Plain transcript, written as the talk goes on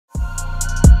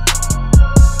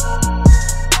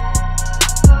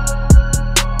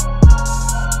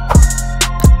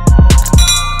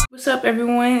up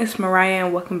everyone, it's Mariah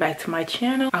and welcome back to my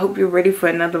channel. I hope you're ready for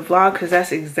another vlog because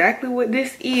that's exactly what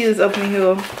this is up in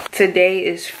here. Today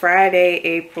is Friday,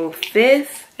 April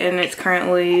 5th and it's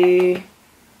currently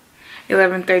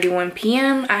 11:31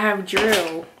 p.m. I have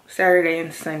drill Saturday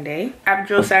and Sunday. I have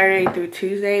drill Saturday through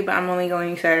Tuesday, but I'm only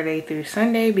going Saturday through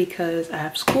Sunday because I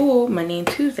have school Monday and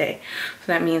Tuesday.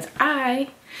 So that means I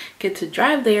get to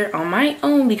drive there on my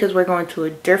own because we're going to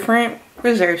a different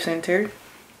reserve center,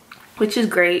 which is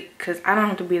great because I don't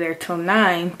have to be there till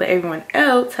 9, but everyone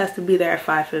else has to be there at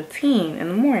 5:15 in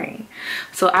the morning.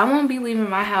 So I won't be leaving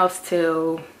my house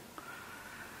till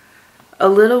a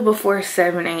little before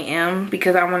 7 a.m.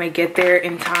 because I want to get there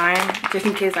in time just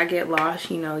in case I get lost.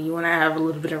 You know, you want to have a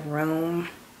little bit of room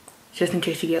just in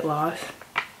case you get lost.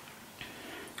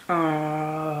 So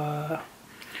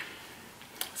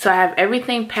I have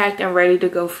everything packed and ready to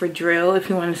go for drill. If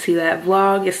you want to see that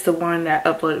vlog, it's the one that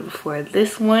I uploaded before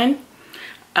this one.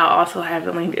 I'll also have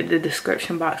it linked in the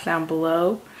description box down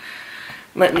below.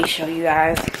 Let me show you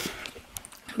guys.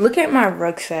 Look at my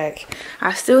rucksack.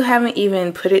 I still haven't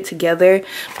even put it together,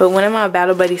 but one of my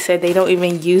battle buddies said they don't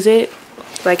even use it.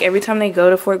 Like every time they go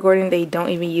to Fort Gordon, they don't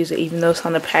even use it, even though it's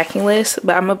on the packing list.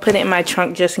 But I'm gonna put it in my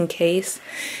trunk just in case.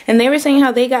 And they were saying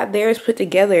how they got theirs put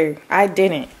together. I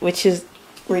didn't, which is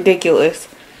ridiculous.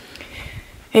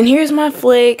 And here's my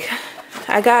flick.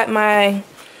 I got my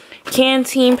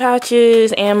canteen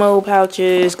pouches, ammo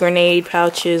pouches, grenade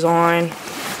pouches on.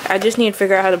 I just need to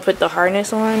figure out how to put the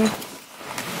harness on,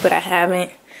 but I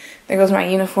haven't. There goes my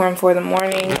uniform for the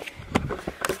morning.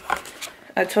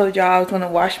 I told y'all I was gonna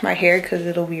wash my hair because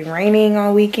it'll be raining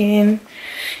all weekend,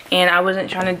 and I wasn't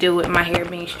trying to deal with my hair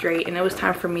being straight, and it was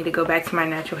time for me to go back to my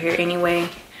natural hair anyway.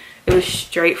 It was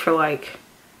straight for like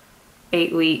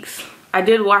 8 weeks. I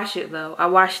did wash it though. I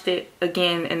washed it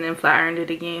again and then flat ironed it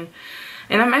again.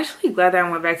 And I'm actually glad that I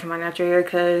went back to my natural hair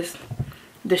because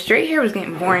the straight hair was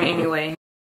getting boring anyway.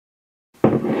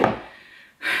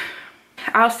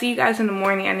 I'll see you guys in the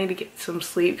morning. I need to get some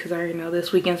sleep because I already know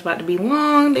this weekend's about to be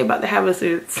long. They're about to have us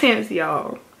intense,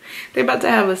 y'all. They're about to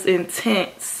have us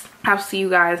intense. I'll see you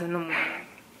guys in the morning.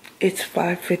 It's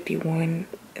 5:51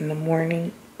 in the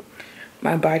morning.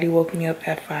 My body woke me up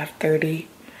at 5:30.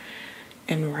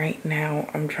 And right now,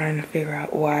 I'm trying to figure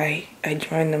out why I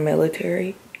joined the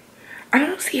military. I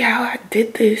don't see how I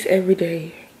did this every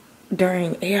day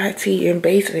during AIT and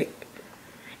basic.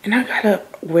 And I got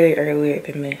up way earlier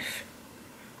than this.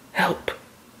 Help.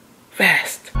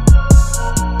 Fast.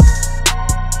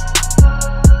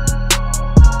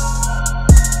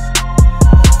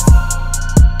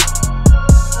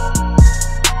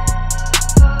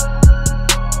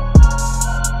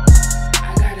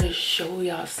 I gotta show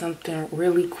y'all something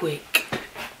really quick.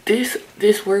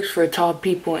 This works for tall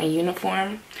people in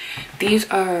uniform. These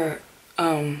are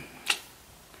kind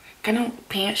of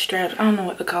pant straps. I don't know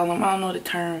what to call them. I don't know the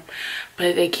term,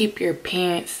 but they keep your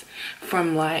pants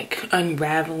from like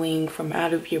unraveling from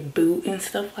out of your boot and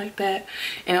stuff like that.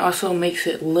 And it also makes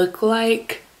it look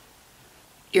like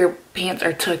your pants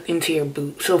are tucked into your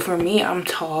boot. So for me, I'm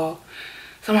tall,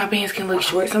 so my pants can look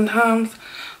short sometimes.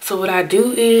 So what I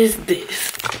do is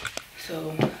this.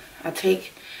 So I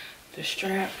take the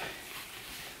strap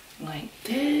like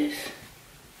this.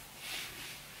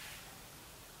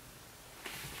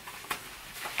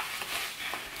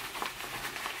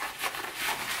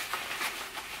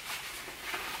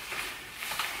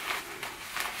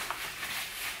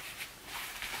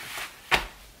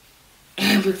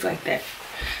 It looks like that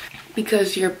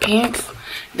because your pants,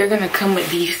 they're gonna come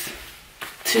with these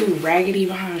two raggedy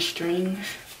behind strings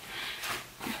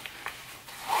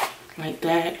like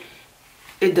that.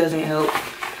 It doesn't help.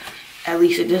 At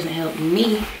least it doesn't help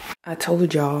me. I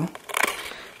told y'all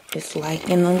it's like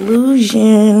an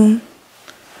illusion.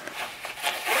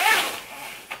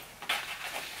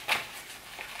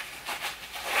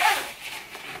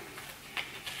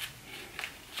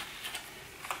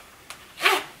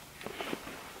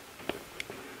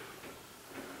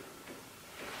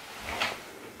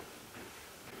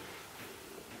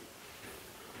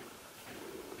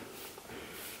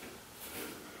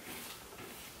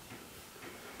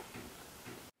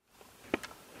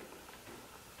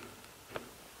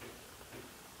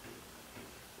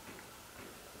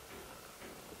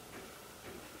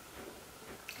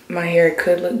 My hair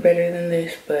could look better than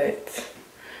this, but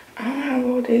I don't have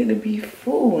all day to be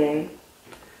fooling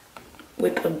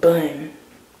with a bun.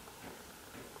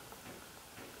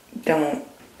 I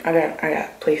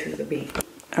got places to be.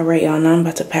 All right, y'all, now I'm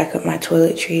about to pack up my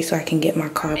toiletries so I can get my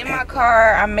car packed. In my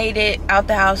car, I made it out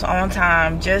the house on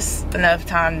time, just enough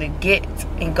time to get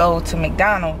and go to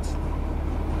McDonald's.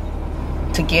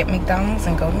 To get McDonald's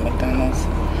and go to McDonald's.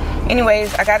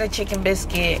 Anyways, I got a chicken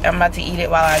biscuit. I'm about to eat it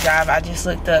while I drive. I just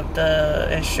looked up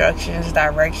the instructions,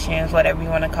 directions, whatever you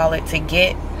want to call it, to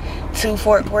get to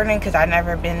Fort Gordon, because I've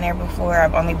never been there before.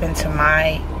 I've only been to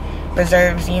my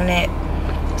reserves unit.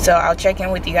 So I'll check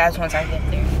in with you guys once I get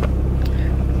there.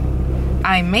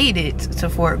 I made it to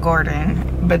Fort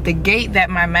Gordon, but the gate that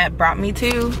my map brought me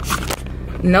to,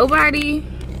 nobody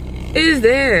is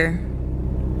there.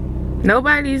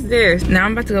 Nobody's there. Now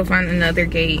I'm about to go find another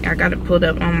gate. I got it pulled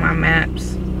up on my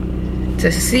maps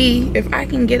to see if I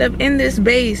can get up in this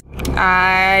base.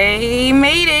 I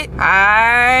made it.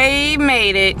 I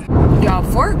made it. Y'all,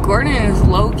 Fort Gordon is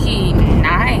low-key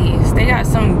nice. They got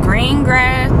some green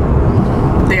grass.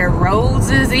 Their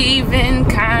roads is even,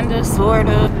 kinda,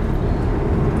 sorta.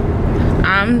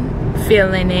 I'm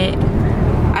feeling it.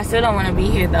 I still don't want to be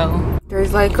here though.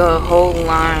 There's like a whole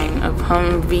line of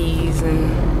Humvees and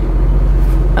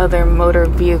other motor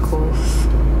vehicles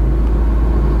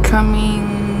coming,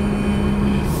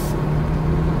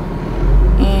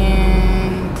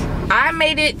 and I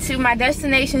made it to my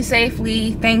destination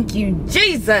safely. Thank you,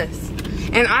 Jesus.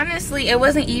 And honestly, it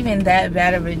wasn't even that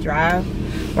bad of a drive.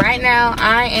 Right now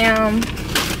I am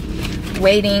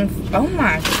waiting. Oh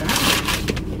my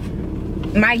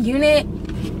god, my unit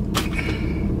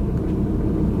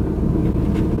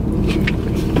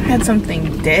had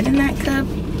something dead in that cup.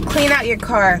 Clean out your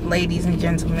car, ladies and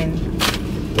gentlemen.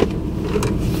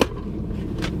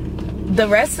 The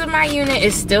rest of my unit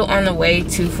is still on the way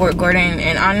to Fort Gordon,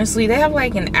 and honestly, they have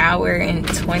like an hour and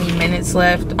 20 minutes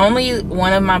left. Only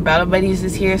one of my battle buddies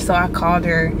is here, so I called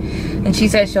her, and she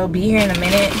said she'll be here in a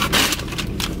minute.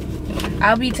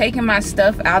 I'll be taking my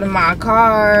stuff out of my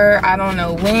car. I don't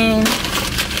know when,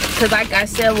 because like I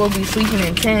said, we'll be sleeping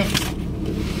in tents,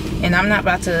 and I'm not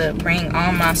about to bring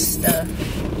all my stuff.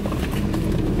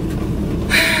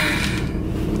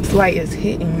 This light is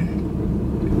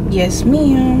hitting. Yes,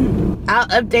 ma'am. I'll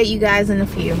update you guys in a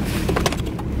few.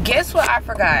 Guess what I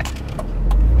forgot?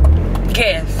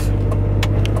 Guess.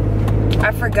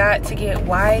 I forgot to get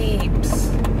wipes.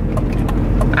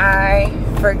 I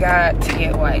forgot to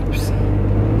get wipes.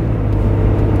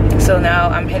 So now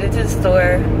I'm headed to the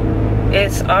store.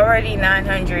 It's already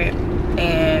 900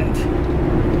 and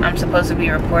I'm supposed to be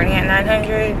reporting at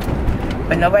 900,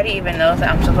 but nobody even knows that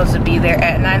I'm supposed to be there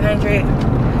at 900.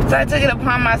 So I took it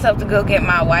upon myself to go get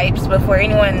my wipes before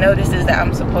anyone notices that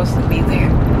I'm supposed to be there,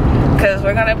 because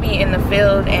we're gonna be in the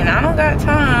field and I don't got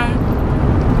time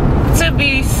to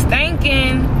be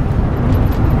stinking.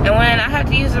 And when I have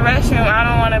to use the restroom, I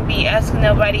don't want to be asking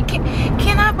nobody, can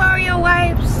I borrow your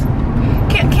wipes?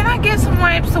 Can I get some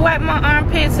wipes to wipe my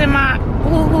armpits and my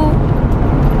hoo-hoo?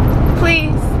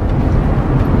 Please.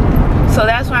 So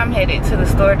that's why I'm headed to the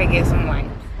store to get some wipes.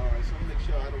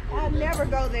 I never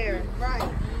go there, right?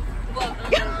 Well,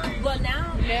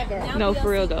 now, never. Now No, BLC, for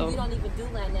real though. You don't even do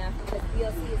that now because BLC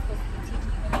is supposed to be teaching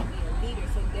you how to be a leader.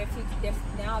 So they're teaching you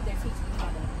how to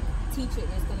teach it.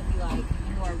 And it's going to be like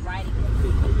more writing.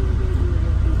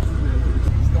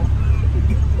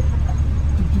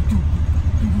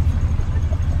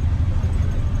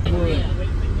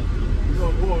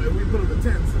 If we put up the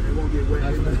tents, it won't get wet.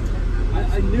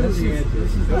 I knew the answer.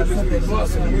 This is not something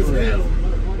awesome.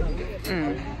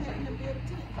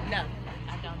 No,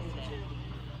 I don't do that.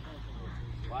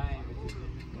 Why?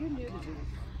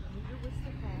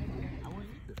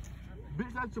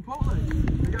 Bitch, that's Chipotle.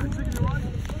 They got chicken and rice.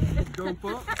 Dumb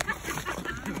fuck.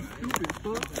 Stupid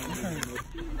fuck.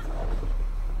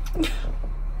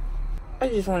 I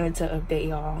just wanted to update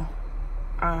y'all.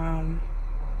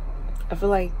 I feel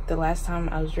like the last time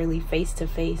I was really face to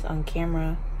face on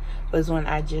camera was when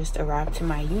I just arrived to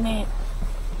my unit,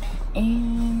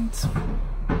 and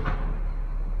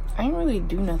I didn't really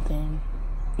do nothing.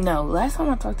 No, last time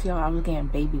I talked to y'all, I was getting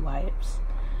baby wipes,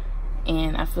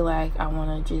 and I feel like I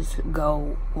want to just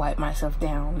go wipe myself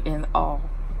down in all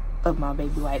of my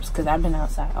baby wipes, because I've been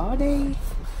outside all day.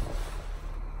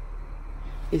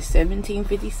 It's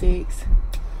 17:56.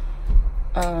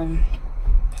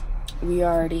 We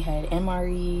already had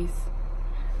MREs.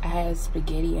 I had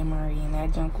spaghetti MRE, and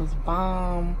that junk was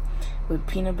bomb, with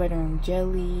peanut butter and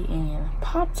jelly and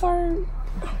Pop-Tart.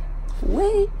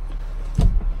 Wait,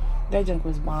 that junk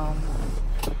was bomb.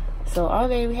 So all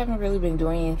day we haven't really been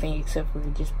doing anything except for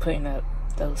just putting up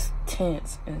those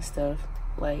tents and stuff.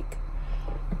 Like,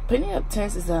 putting up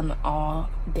tents is an all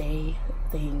day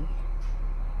thing.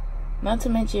 Not to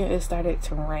mention it started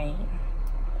to rain.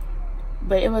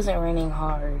 But it wasn't raining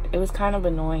hard. It was kind of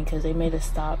annoying because they made us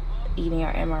stop eating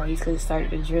our MREs because it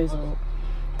started to drizzle.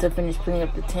 To finish putting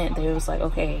up the tent, they was like,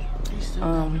 okay,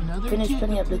 finish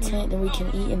putting up the tent, then we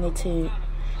can eat in the tent,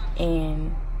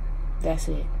 and that's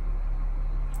it.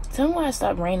 Tell me why it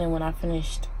stopped raining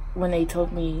when they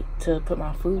told me to put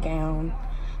my food down.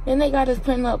 Then they got us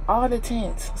putting up all the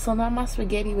tents. So now my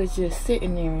spaghetti was just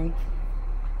sitting there and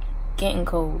getting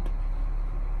cold.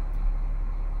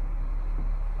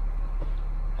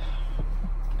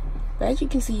 But as you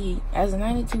can see, as a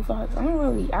 92 Fox, I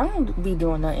don't be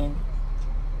doing nothing.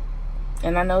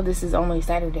 And I know this is only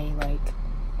Saturday, like,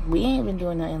 we ain't been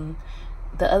doing nothing.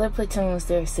 The other platoons,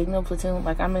 they're a signal platoon.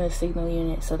 Like, I'm in a signal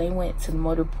unit, so they went to the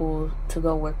motor pool to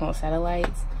go work on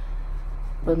satellites.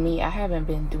 But me, I haven't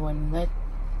been doing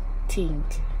nothing.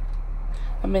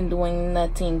 I've been doing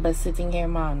nothing but sitting here,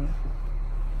 man.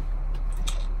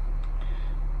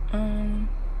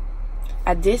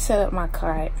 I did set up my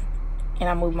cot, and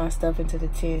I moved my stuff into the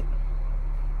tent.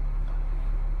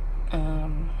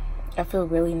 I feel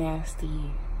really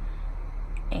nasty,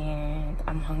 and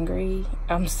I'm hungry.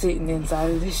 I'm sitting inside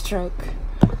of this truck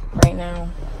right now,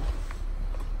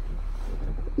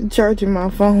 charging my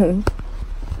phone.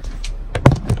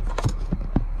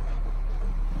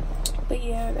 But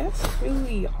yeah, that's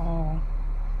really all.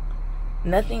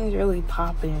 Nothing's really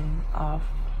popping off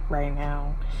right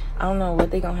now. I don't know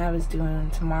what they gonna have us doing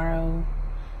tomorrow.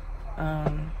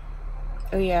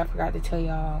 Oh yeah, I forgot to tell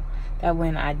y'all that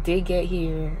when I did get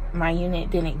here, my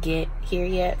unit didn't get here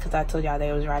yet because I told y'all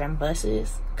they was riding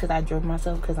buses because I drove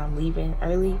myself because I'm leaving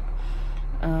early.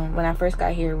 When I first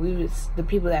got here, the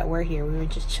people that were here, we were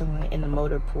just chilling in the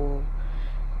motor pool,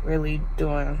 really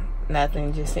doing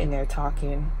nothing, just sitting there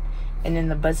talking. And then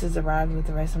the buses arrived with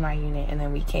the rest of my unit, and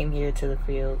then we came here to the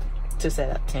field to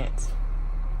set up tents.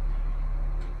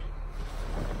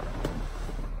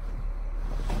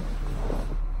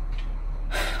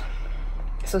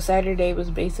 So Saturday was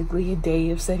basically a day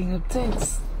of setting up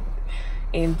tents.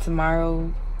 And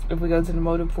tomorrow, if we go to the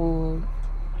motor pool,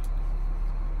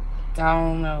 I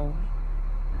don't know.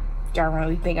 I don't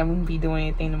really think I'm gonna be doing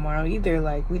anything tomorrow either.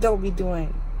 Like, we don't be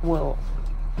doing, well,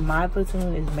 my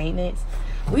platoon is maintenance.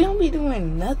 We don't be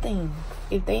doing nothing.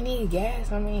 If they need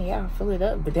gas, I mean, yeah, fill it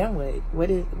up. But then what?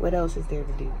 What else is there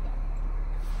to do?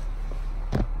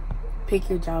 Pick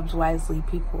your jobs wisely,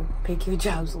 people. Pick your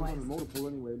jobs wisely.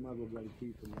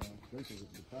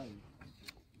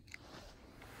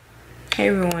 Hey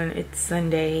everyone, it's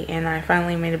Sunday and I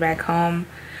finally made it back home.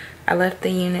 I left the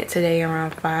unit today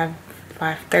around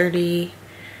 5:30,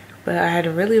 but I had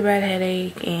a really bad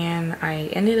headache and I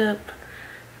ended up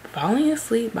falling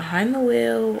asleep behind the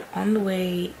wheel on the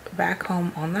way back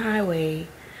home on the highway.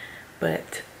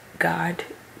 But God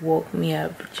woke me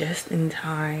up just in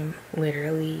time,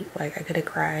 literally. Like, I could have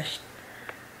crashed,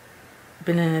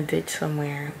 been in a ditch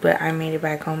somewhere, but I made it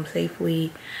back home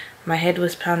safely. My head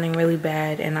was pounding really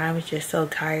bad and I was just so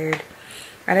tired.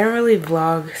 I didn't really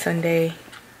vlog Sunday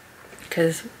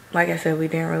because, like I said, we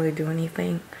didn't really do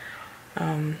anything.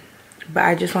 But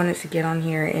I just wanted to get on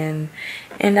here and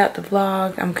end out the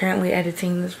vlog. I'm currently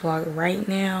editing this vlog right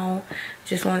now.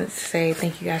 Just wanted to say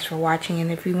thank you guys for watching,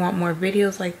 and if you want more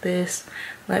videos like this,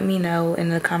 let me know in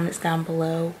the comments down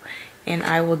below and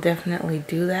I will definitely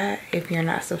do that. If you're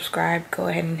not subscribed, go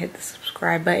ahead and hit the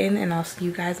subscribe button and I'll see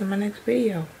you guys in my next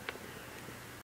video.